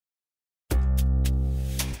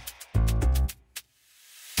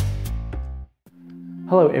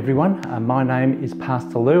Hello everyone, my name is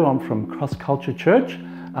Pastor Lou. I'm from CrossCulture Church.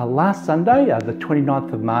 Last Sunday, the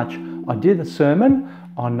 29th of March, I did a sermon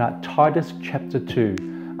on Titus chapter 2,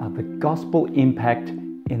 the gospel impact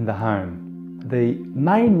in the home. The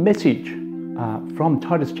main message from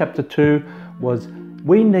Titus chapter 2 was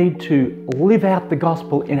we need to live out the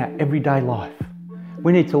gospel in our everyday life.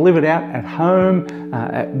 We need to live it out at home,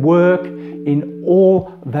 at work, in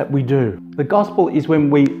all that we do. The gospel is when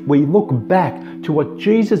we look back to what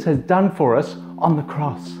Jesus has done for us on the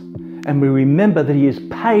cross and we remember that he has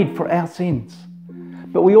paid for our sins.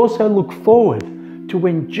 But we also look forward to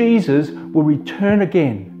when Jesus will return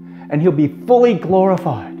again and he'll be fully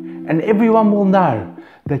glorified and everyone will know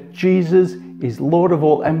that Jesus is Lord of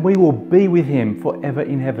all and we will be with him forever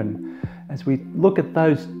in heaven. As we look at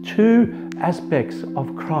those two aspects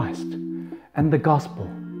of Christ and the gospel,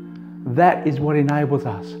 that is what enables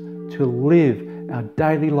us to live our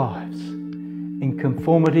daily lives in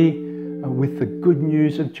conformity with the good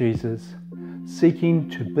news of Jesus, seeking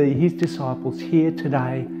to be his disciples here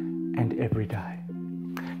today and every day.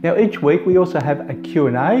 Now each week we also have a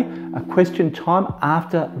Q&A, a question time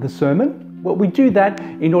after the sermon. Well, we do that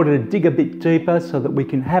in order to dig a bit deeper so that we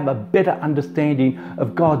can have a better understanding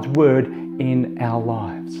of God's word in our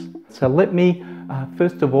lives. So let me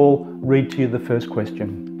first of all read to you the first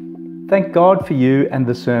question. Thank God for you and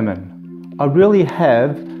the sermon. I really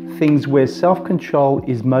have things where self-control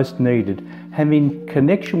is most needed. Having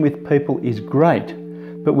connection with people is great,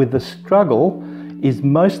 but with the struggle is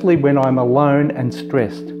mostly when I'm alone and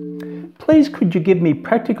stressed. Please could you give me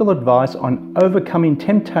practical advice on overcoming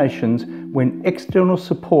temptations when external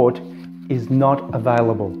support is not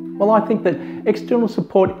available? Well, I think that external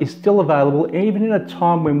support is still available even in a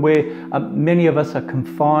time when many of us are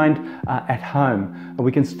confined at home.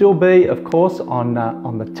 We can still be, of course, on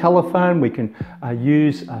the telephone. We can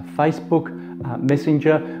use Facebook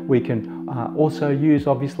Messenger. We can also use,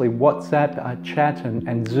 obviously, WhatsApp chat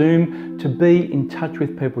and Zoom to be in touch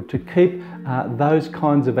with people, to keep those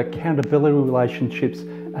kinds of accountability relationships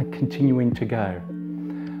continuing to go.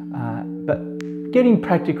 But getting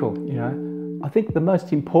practical, I think the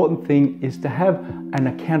most important thing is to have an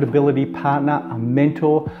accountability partner, a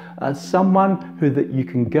mentor, someone that you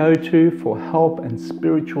can go to for help and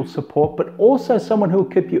spiritual support, but also someone who will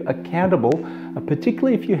keep you accountable,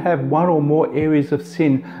 particularly if you have one or more areas of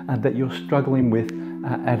sin that you're struggling with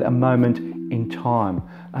at a moment in time.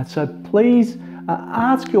 So please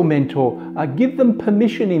ask your mentor, give them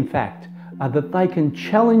permission, in fact, that they can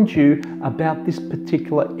challenge you about this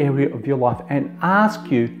particular area of your life and ask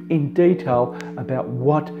you in detail about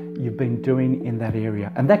what you've been doing in that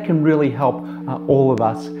area. And that can really help all of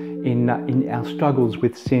us in our struggles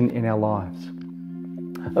with sin in our lives.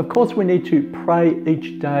 Of course, we need to pray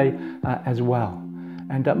each day as well.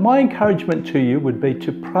 And my encouragement to you would be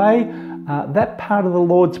to pray that part of the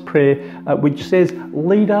Lord's Prayer which says,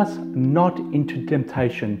 lead us not into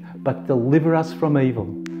temptation, but deliver us from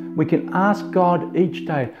evil. We can ask God each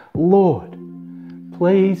day, Lord,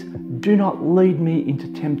 please do not lead me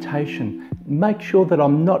into temptation. Make sure that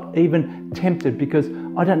I'm not even tempted because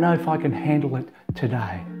I don't know if I can handle it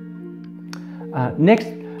today. Next,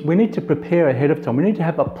 we need to prepare ahead of time. We need to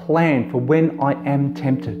have a plan for when I am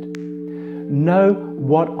tempted. Know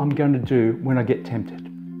what I'm going to do when I get tempted.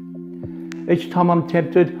 Each time I'm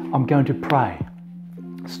tempted, I'm going to pray.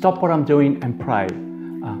 Stop what I'm doing and pray.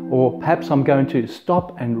 Or perhaps I'm going to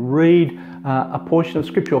stop and read a portion of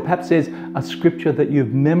scripture, or perhaps there's a scripture that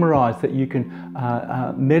you've memorized that you can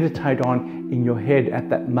meditate on in your head at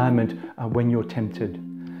that moment when you're tempted.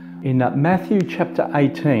 In Matthew chapter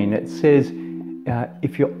 18, it says,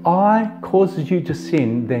 if your eye causes you to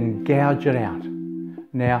sin, then gouge it out.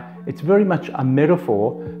 Now, it's very much a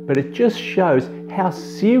metaphor, but it just shows how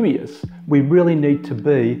serious we really need to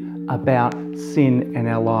be about sin in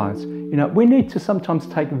our lives. We need to sometimes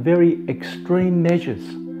take very extreme measures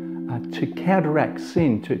to counteract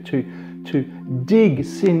sin, to dig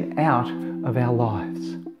sin out of our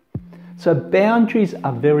lives. So boundaries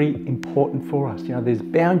are very important for us. There's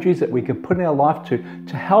boundaries that we can put in our life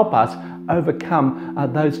to help us overcome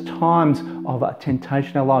those times of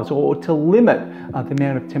temptation in our lives, or to limit the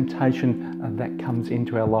amount of temptation that comes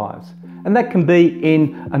into our lives. And that can be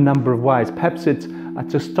in a number of ways. Perhaps it's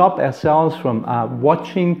to stop ourselves from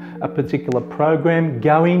watching a particular program,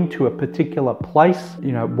 going to a particular place.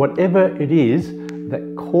 Whatever it is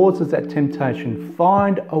that causes that temptation,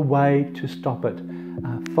 find a way to stop it.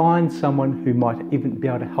 Find someone who might even be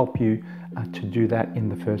able to help you to do that in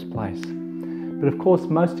the first place. But of course,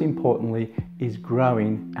 most importantly, is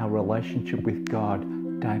growing our relationship with God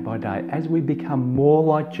day by day. As we become more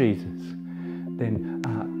like Jesus,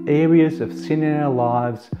 then areas of sin in our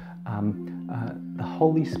lives, the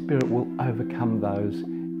Holy Spirit will overcome those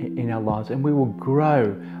in our lives, and we will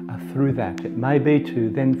grow through that. It may be to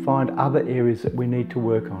then find other areas that we need to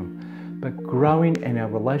work on, but growing in our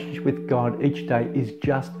relationship with God each day is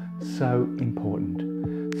just so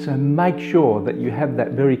important. So make sure that you have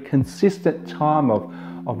that very consistent time of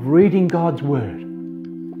reading God's Word,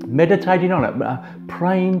 meditating on it,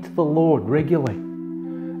 praying to the Lord regularly,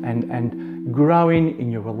 and growing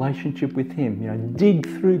in your relationship with Him. Dig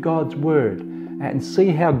through God's Word and see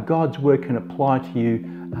how God's Word can apply to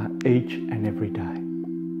you each and every day.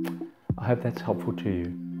 I hope that's helpful to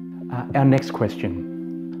you. Our next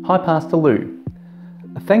question. Hi, Pastor Lou.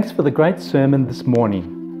 Thanks for the great sermon this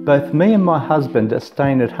morning. Both me and my husband are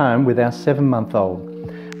staying at home with our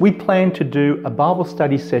 7-month-old. We plan to do a Bible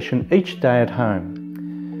study session each day at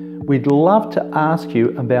home. We'd love to ask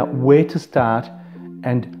you about where to start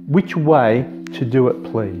and which way to do it,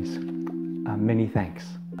 please. Many thanks.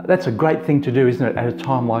 That's a great thing to do, isn't it, at a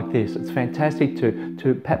time like this? It's fantastic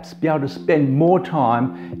to perhaps be able to spend more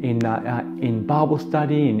time in Bible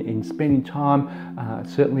study, in spending time,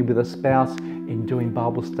 certainly with a spouse, in doing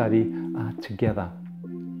Bible study together.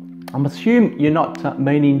 I'm assuming you're not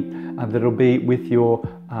meaning that it'll be with your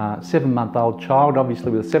 7-month-old child.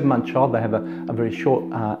 Obviously, with a 7-month child, they have a very short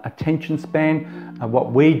attention span.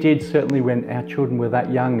 What we did, certainly when our children were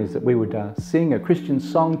that young, is that we would sing a Christian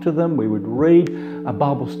song to them. We would read a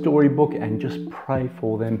Bible storybook and just pray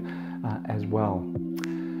for them as well.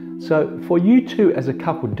 So for you two as a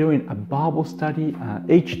couple, doing a Bible study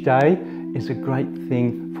each day is a great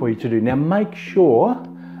thing for you to do. Now make sure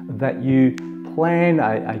that you plan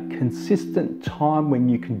a consistent time when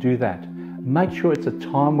you can do that. Make sure it's a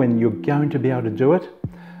time when you're going to be able to do it.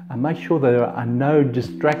 Make sure there are no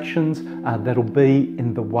distractions that'll be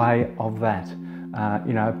in the way of that.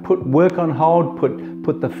 Put work on hold,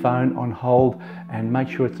 put the phone on hold, and make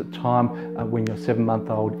sure it's a time when your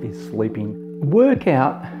 7-month-old is sleeping. Work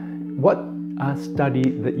out what study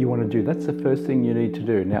that you want to do. That's the first thing you need to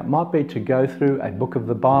do. Now, it might be to go through a book of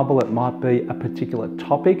the Bible. It might be a particular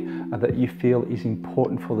topic that you feel is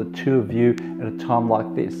important for the two of you at a time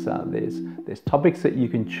like this. There's topics that you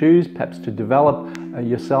can choose, perhaps to develop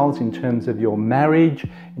yourselves in terms of your marriage,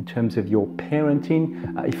 in terms of your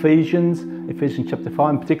parenting. Ephesians chapter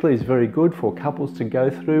 5 in particular is very good for couples to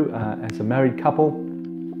go through as a married couple.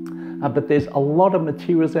 But there's a lot of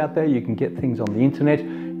materials out there. You can get things on the internet.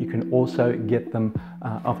 You can also get them,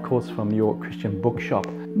 of course, from your Christian bookshop.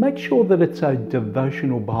 Make sure that it's a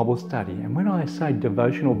devotional Bible study. And when I say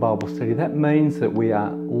devotional Bible study, that means that we are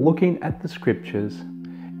looking at the scriptures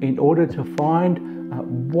in order to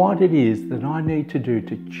find what it is that I need to do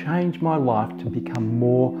to change my life to become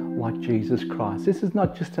more like Jesus Christ. This is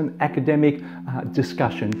not just an academic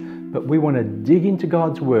discussion, but we want to dig into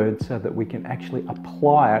God's Word so that we can actually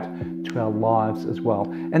apply it to our lives as well.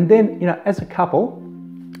 And then, as a couple,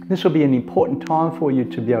 this will be an important time for you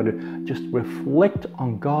to be able to just reflect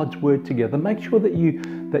on God's Word together. Make sure that you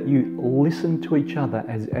listen to each other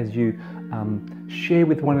as you share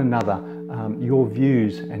with one another your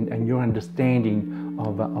views and your understanding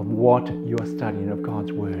of what you are studying of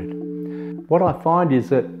God's Word. What I find is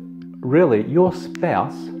that really your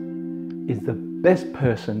spouse is the best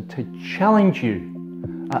person to challenge you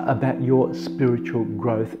about your spiritual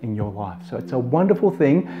growth in your life. So it's a wonderful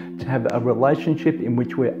thing to have a relationship in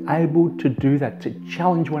which we're able to do that, to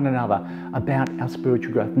challenge one another about our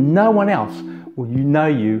spiritual growth. No one else will know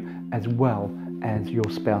you as well as your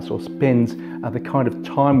spouse, or spends the kind of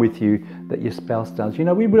time with you that your spouse does.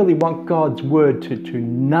 We really want God's Word to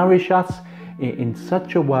nourish us in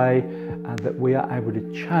such a way that we are able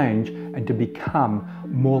to change and to become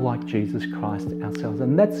more like Jesus Christ ourselves.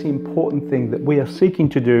 And that's the important thing that we are seeking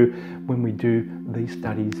to do when we do these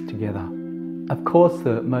studies together. Of course,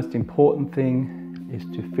 the most important thing is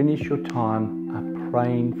to finish your time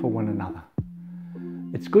praying for one another.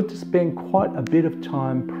 It's good to spend quite a bit of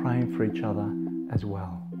time praying for each other as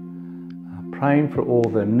well. Praying for all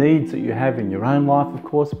the needs that you have in your own life, of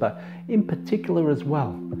course, but in particular as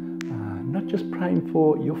well. Not just praying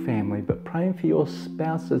for your family, but praying for your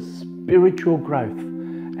spouse's spiritual growth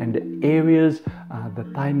and areas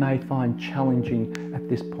that they may find challenging at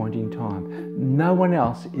this point in time. No one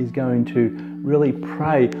else is going to really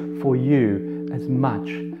pray for you as much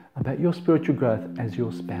about your spiritual growth as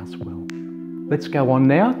your spouse will. Let's go on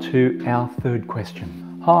now to our third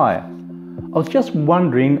question. Hi, I was just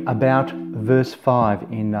wondering about verse 5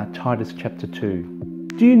 in Titus chapter 2.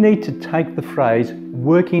 Do you need to take the phrase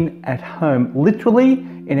working at home literally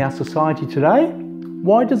in our society today?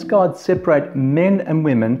 Why does God separate men and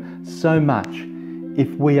women so much if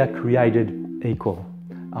we are created equal?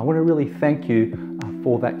 I want to really thank you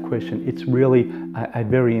for that question. It's really a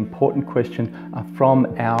very important question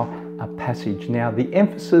from our passage. Now, the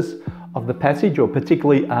emphasis of the passage, or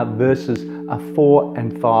particularly verses 4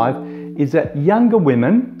 and 5, is that younger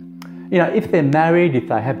women, if they're married, if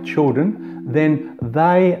they have children, then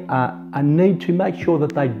they need to make sure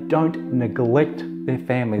that they don't neglect their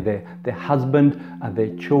family, their husband,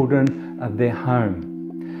 their children, their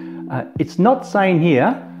home. It's not saying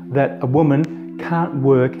here that a woman can't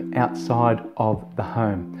work outside of the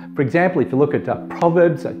home. For example, if you look at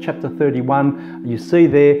Proverbs chapter 31, you see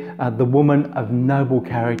there the woman of noble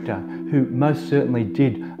character who most certainly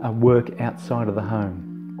did work outside of the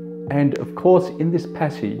home. And of course, in this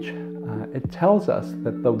passage, it tells us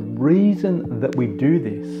that the reason that we do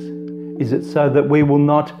this is it so that we will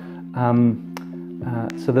not,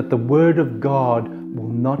 so that the word of God will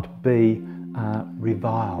not be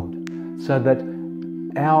reviled, so that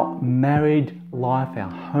our married life, our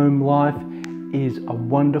home life, is a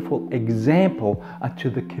wonderful example to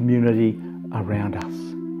the community around us.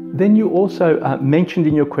 Then you also mentioned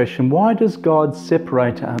in your question, why does God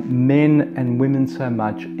separate men and women so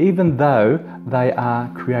much, even though they are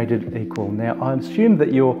created equal? Now, I assume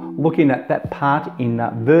that you're looking at that part in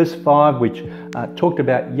verse 5, which talked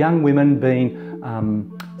about young women being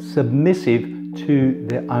submissive to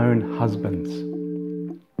their own husbands.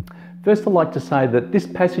 First, I'd like to say that this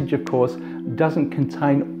passage, of course, doesn't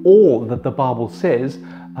contain all that the Bible says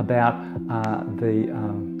about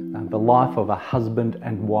the life of a husband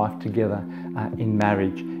and wife together in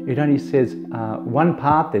marriage. It only says one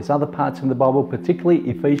part. There's other parts in the Bible, particularly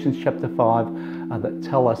Ephesians chapter 5, that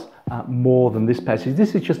tell us more than this passage.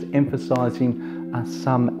 This is just emphasizing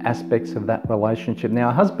some aspects of that relationship. Now,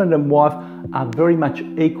 a husband and wife are very much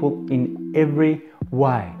equal in every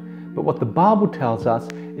way. But what the Bible tells us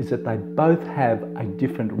is that they both have a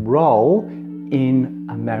different role in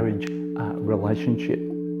a marriage relationship.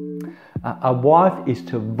 A wife is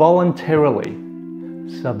to voluntarily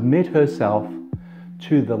submit herself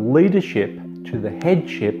to the leadership, to the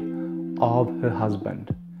headship of her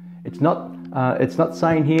husband. It's not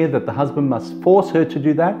saying here that the husband must force her to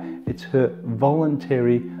do that. It's her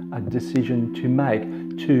voluntary decision to make,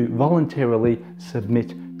 to voluntarily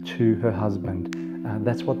submit to her husband.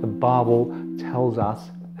 That's what the Bible tells us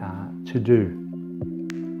to do.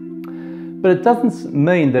 But it doesn't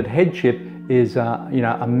mean that headship is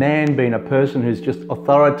a man being a person who's just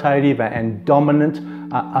authoritative and dominant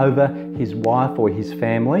over his wife or his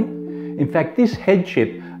family. In fact, this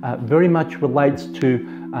headship very much relates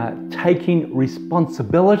to taking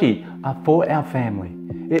responsibility for our family.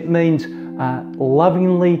 It means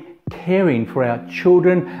lovingly caring for our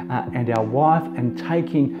children and our wife, and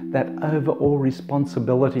taking that overall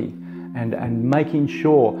responsibility and making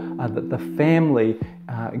sure that the family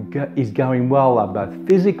is going well, both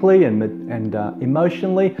physically and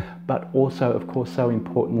emotionally, but also, of course, so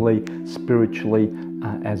importantly, spiritually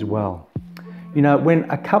as well. When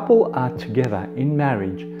a couple are together in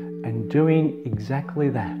marriage and doing exactly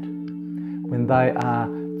that, when they are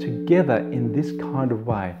together in this kind of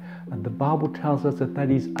way, the Bible tells us that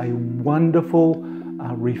is a wonderful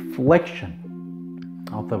reflection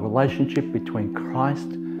of the relationship between Christ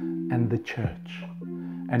and the church.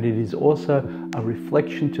 And it is also a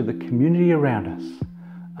reflection to the community around us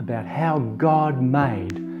about how God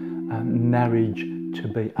made marriage to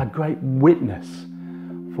be a great witness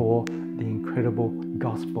for the incredible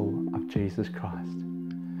gospel of Jesus Christ.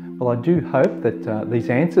 Well, I do hope that these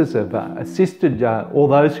answers have assisted all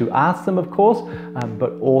those who asked them, of course,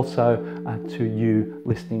 but also to you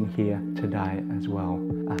listening here today as well.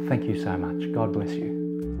 Thank you so much. God bless you.